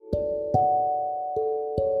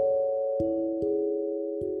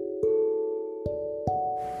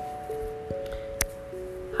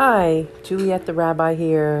Hi, Juliet the Rabbi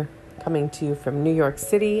here, coming to you from New York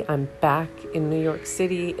City. I'm back in New York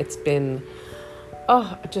City. It's been,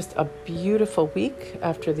 just a beautiful week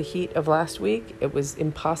after the heat of last week. It was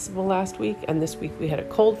impossible last week, and this week we had a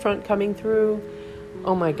cold front coming through.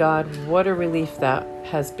 Oh my God, what a relief that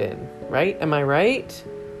has been, right? Am I right?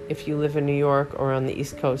 If you live in New York or on the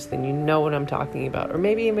East Coast, then you know what I'm talking about. Or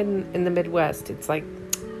maybe even in the Midwest. It's like,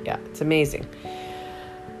 yeah, it's amazing.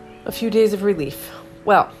 A few days of relief.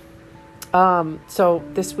 Well, so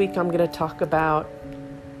this week I'm going to talk about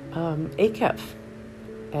Eikev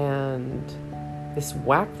and this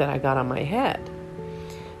whack that I got on my head.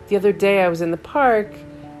 The other day I was in the park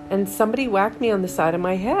and somebody whacked me on the side of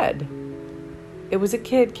my head. It was a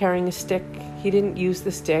kid carrying a stick. He didn't use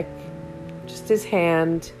the stick, just his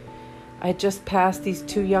hand. I had just passed these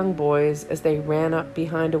two young boys as they ran up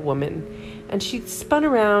behind a woman, and she spun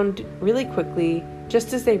around really quickly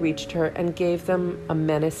just as they reached her and gave them a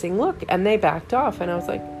menacing look, and they backed off. And I was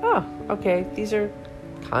like, oh, okay, these are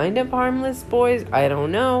kind of harmless boys. I don't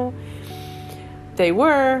know. They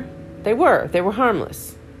were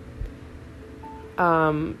harmless.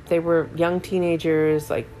 They were young teenagers,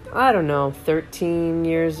 like, I don't know, 13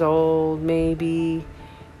 years old, maybe.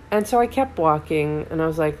 And so I kept walking, and I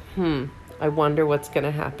was like, I wonder what's going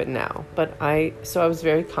to happen now. So I was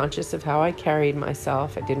very conscious of how I carried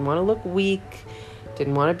myself. I didn't want to look weak,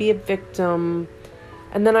 didn't want to be a victim.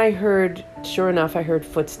 And then I heard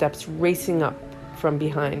footsteps racing up from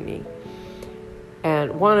behind me.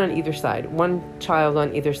 And one child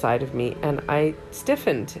on either side of me. And I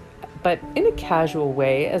stiffened, but in a casual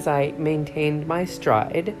way, as I maintained my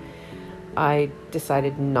stride. I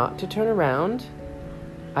decided not to turn around.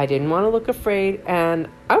 I didn't want to look afraid, and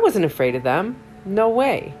I wasn't afraid of them. No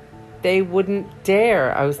way. They wouldn't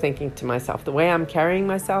dare, I was thinking to myself, the way I'm carrying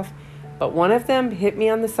myself. But one of them hit me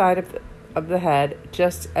on the side of the head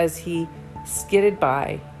just as he skidded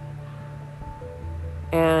by.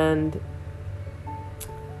 And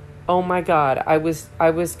oh my God, I was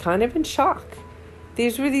kind of in shock.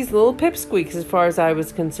 These were these little pipsqueaks as far as I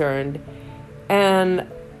was concerned. And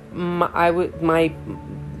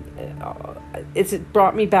it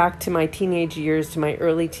brought me back to my teenage years, to my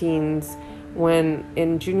early teens, when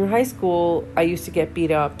in junior high school, I used to get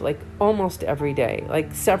beat up like almost every day.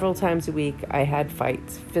 Like several times a week, I had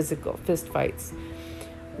fights, physical fist fights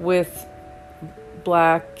with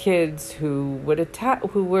black kids who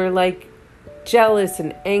were like jealous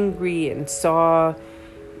and angry and saw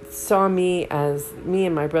me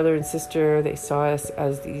and my brother and sister. They saw us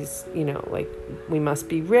as these, like we must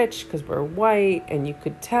be rich because we're white, and you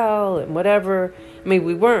could tell, and whatever. I mean,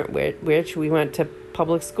 we weren't rich. We went to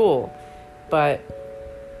public school, but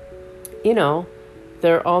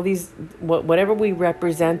there are all these, whatever we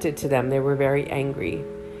represented to them, they were very angry.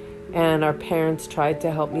 And our parents tried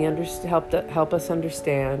to help us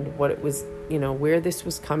understand what it was, where this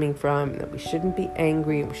was coming from, that we shouldn't be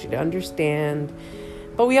angry, we should understand.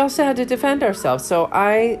 But we also had to defend ourselves. So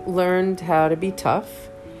I learned how to be tough.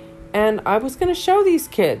 And I was going to show these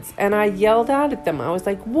kids. And I yelled out at them. I was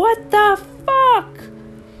like, what the fuck?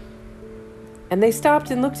 And they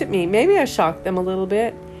stopped and looked at me. Maybe I shocked them a little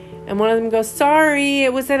bit. And one of them goes, sorry,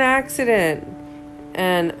 it was an accident.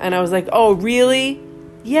 And I was like, oh, really?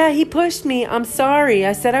 Yeah, he pushed me. I'm sorry.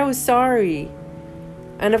 I said I was sorry.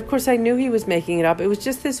 And of course, I knew he was making it up. It was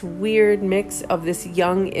just this weird mix of this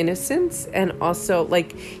young innocence, and also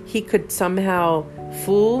like he could somehow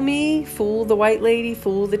fool me, fool the white lady,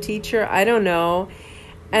 fool the teacher. I don't know.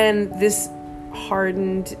 And this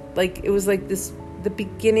hardened, like it was like the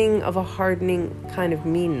beginning of a hardening kind of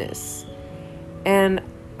meanness. And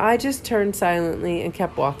I just turned silently and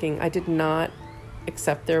kept walking. I did not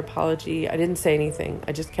accept their apology. I didn't say anything.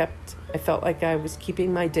 I felt like I was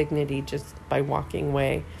keeping my dignity just by walking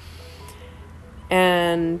away.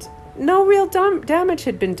 And no real damage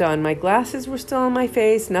had been done. My glasses were still on my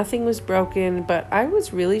face. Nothing was broken, but I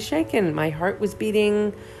was really shaken. My heart was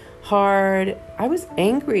beating hard. I was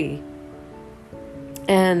angry.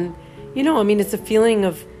 And, it's a feeling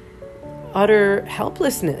of utter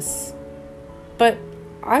helplessness. But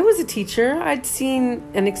I was a teacher. I'd seen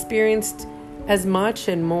and experienced as much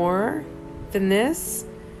and more than this.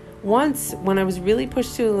 Once, when I was really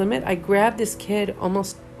pushed to the limit, I grabbed this kid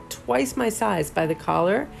almost twice my size by the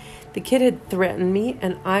collar. The kid had threatened me,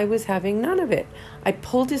 and I was having none of it. I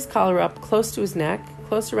pulled his collar up close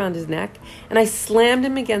around his neck, and I slammed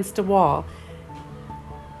him against a wall.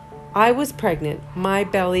 I was pregnant. My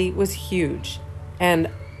belly was huge, and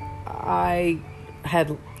I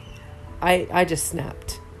just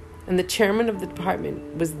snapped. And the chairman of the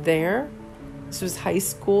department was there. This was high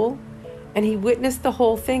school. And he witnessed the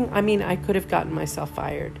whole thing. I mean, I could have gotten myself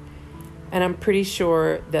fired. And I'm pretty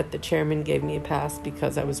sure that the chairman gave me a pass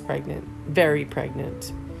because I was pregnant, very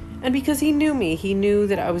pregnant. And because he knew me, he knew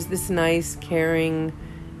that I was this nice, caring,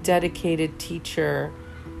 dedicated teacher.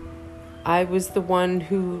 I was the one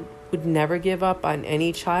who would never give up on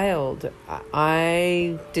any child.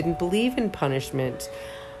 I didn't believe in punishment.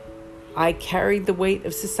 I carried the weight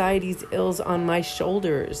of society's ills on my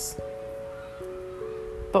shoulders.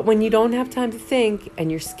 But when you don't have time to think and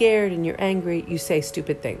you're scared and you're angry, you say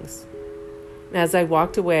stupid things. And as I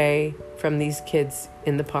walked away from these kids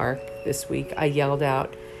in the park this week, I yelled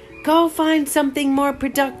out, "Go find something more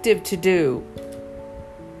productive to do."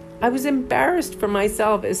 I was embarrassed for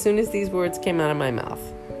myself as soon as these words came out of my mouth.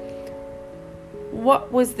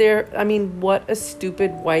 What was there? I mean, what a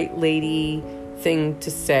stupid white lady thing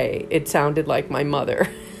to say. It sounded like my mother.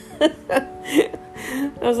 I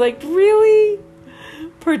was like, really?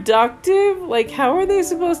 Productive? Like, how are they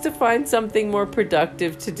supposed to find something more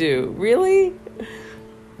productive to do? Really?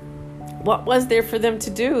 What was there for them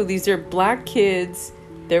to do? These are black kids.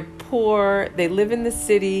 They're poor. They live in the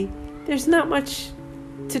city. There's not much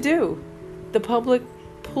to do. The public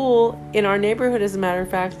pool in our neighborhood, as a matter of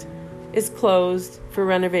fact, is closed for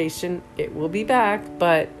renovation. It will be back,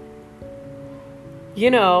 but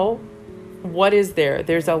what is there?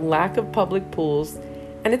 There's a lack of public pools,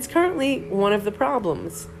 and it's currently one of the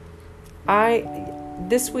problems.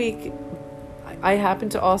 This week, I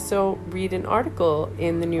happened to also read an article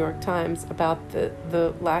in the New York Times about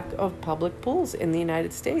the lack of public pools in the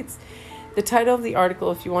United States. The title of the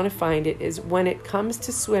article, if you want to find it, is "When It Comes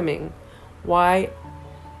to Swimming, Why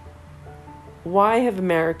Have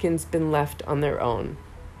Americans Been Left on Their Own?"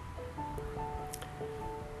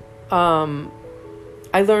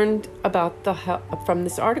 I learned about from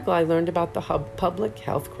this article, I learned about the public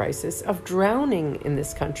health crisis of drowning in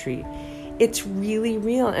this country. It's really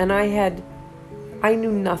real, and I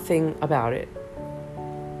knew nothing about it.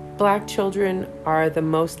 Black children are the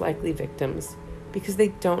most likely victims because they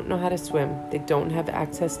don't know how to swim. They don't have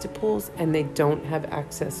access to pools, and they don't have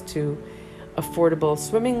access to affordable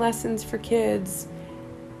swimming lessons for kids.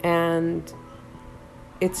 And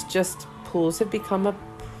it's just, pools have become a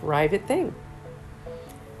private thing.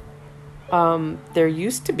 There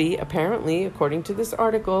used to be, apparently, according to this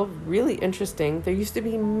article, really interesting, there used to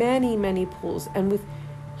be many, many pools, and with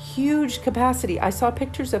huge capacity. I saw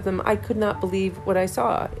pictures of them. I could not believe what I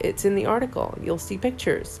saw. It's in the article. You'll see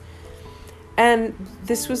pictures. And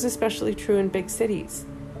this was especially true in big cities.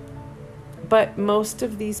 But most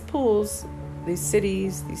of these pools, these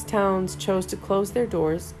cities, these towns, chose to close their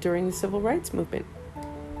doors during the civil rights movement.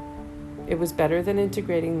 It was better than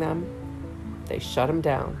integrating them. They shut them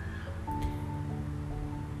down.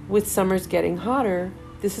 With summers getting hotter,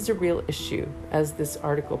 this is a real issue, as this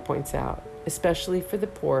article points out, especially for the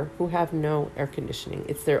poor who have no air conditioning.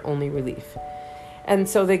 It's their only relief. And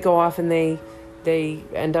so they go off and they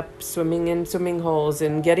end up swimming in swimming holes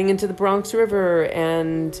and getting into the Bronx River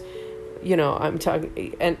and, I'm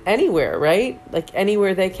talking, and anywhere, right? Like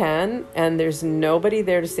anywhere they can, and there's nobody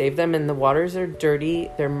there to save them, and the waters are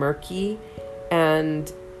dirty, they're murky,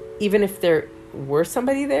 and even if there were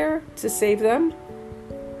somebody there to save them,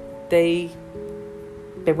 they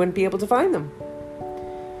wouldn't be able to find them.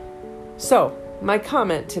 So my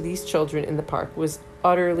comment to these children in the park was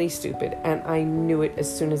utterly stupid, and I knew it as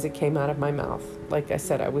soon as it came out of my mouth. Like I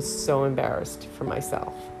said, I was so embarrassed for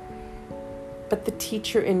myself. But the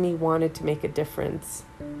teacher in me wanted to make a difference.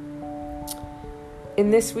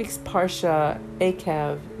 In this week's Parsha,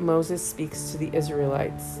 Eikev, Moses speaks to the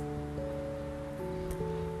Israelites,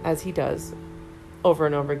 as he does over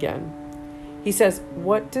and over again. He says,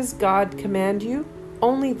 "What does God command you?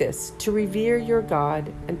 Only this, to revere your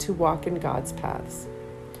God and to walk in God's paths.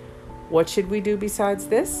 What should we do besides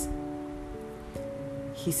this?"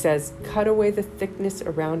 He says, "Cut away the thickness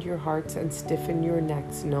around your hearts and stiffen your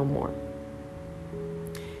necks no more."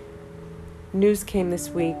 News came this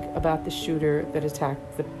week about the shooter that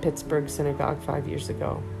attacked the Pittsburgh synagogue 5 years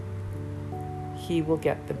ago. He will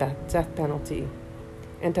get the death penalty.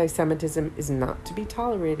 Anti-Semitism is not to be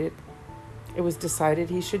tolerated. It was decided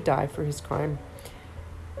he should die for his crime.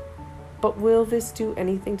 But will this do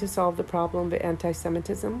anything to solve the problem of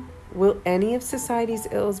anti-Semitism? Will any of society's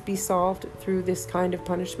ills be solved through this kind of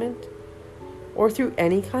punishment? Or through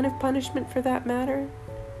any kind of punishment for that matter?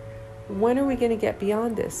 When are we going to get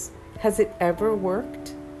beyond this? Has it ever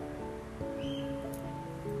worked?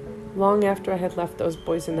 Long after I had left those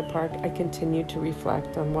boys in the park, I continued to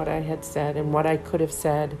reflect on what I had said and what I could have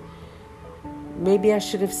said. Maybe I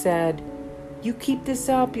should have said, "You keep this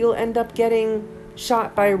up, you'll end up getting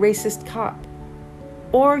shot by a racist cop."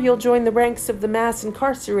 or you'll join the ranks of the mass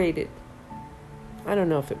incarcerated. I don't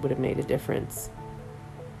know if it would have made a difference.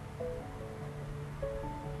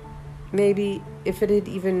 Maybe if it had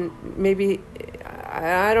even,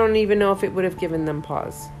 I don't even know if it would have given them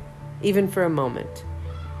pause, even for a moment.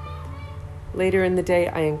 Later in the day,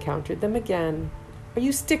 I encountered them again. Are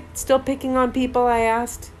you still picking on people? I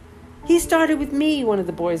asked. He started with me, one of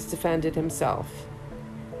the boys defended himself.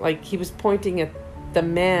 Like he was pointing at the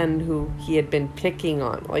man who he had been picking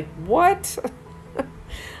on. Like, what?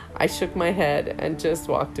 I shook my head and just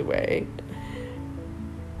walked away.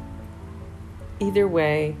 Either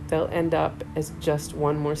way, they'll end up as just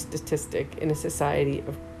one more statistic in a society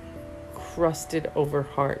of crusted over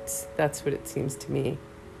hearts. That's what it seems to me.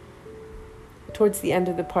 Towards the end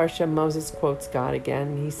of the Parsha, Moses quotes God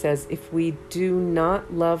again. He says, if we do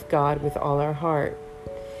not love God with all our heart,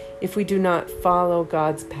 if we do not follow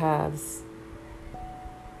God's paths,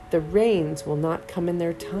 the rains will not come in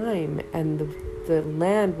their time, and the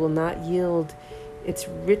land will not yield its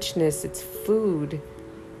richness, its food.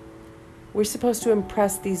 We're supposed to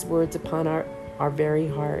impress these words upon our very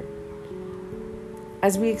heart.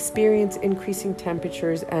 As we experience increasing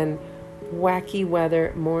temperatures and wacky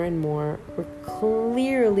weather more and more, we're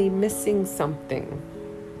clearly missing something.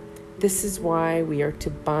 This is why we are to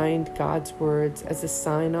bind God's words as a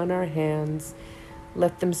sign on our hands,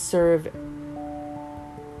 let them serve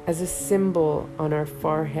as a symbol on our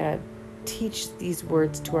forehead. Teach these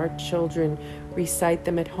words to our children, recite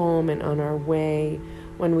them at home and on our way.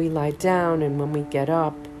 When we lie down and when we get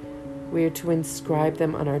up, we are to inscribe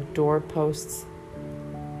them on our doorposts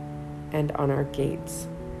and on our gates.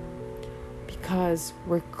 Because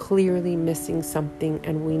we're clearly missing something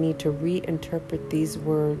and we need to reinterpret these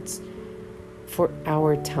words for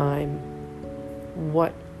our time.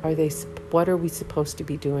 What are we supposed to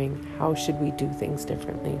be doing? How should we do things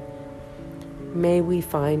differently? May we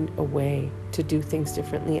find a way to do things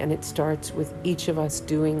differently, and it starts with each of us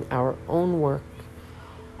doing our own work,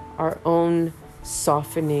 our own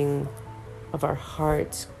softening of our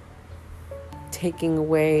hearts, taking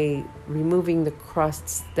away, removing the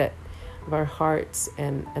crusts of our hearts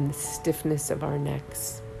and the stiffness of our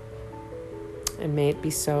necks. And may it be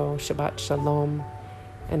so. Shabbat Shalom.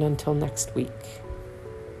 And until next week.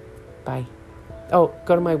 Bye. Oh,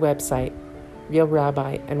 go to my website,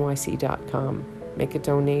 realrabbinyc.com. Make a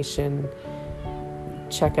donation.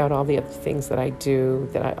 Check out all the other things that I do,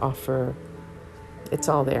 that I offer. It's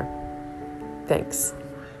all there. Thanks.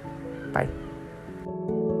 Bye.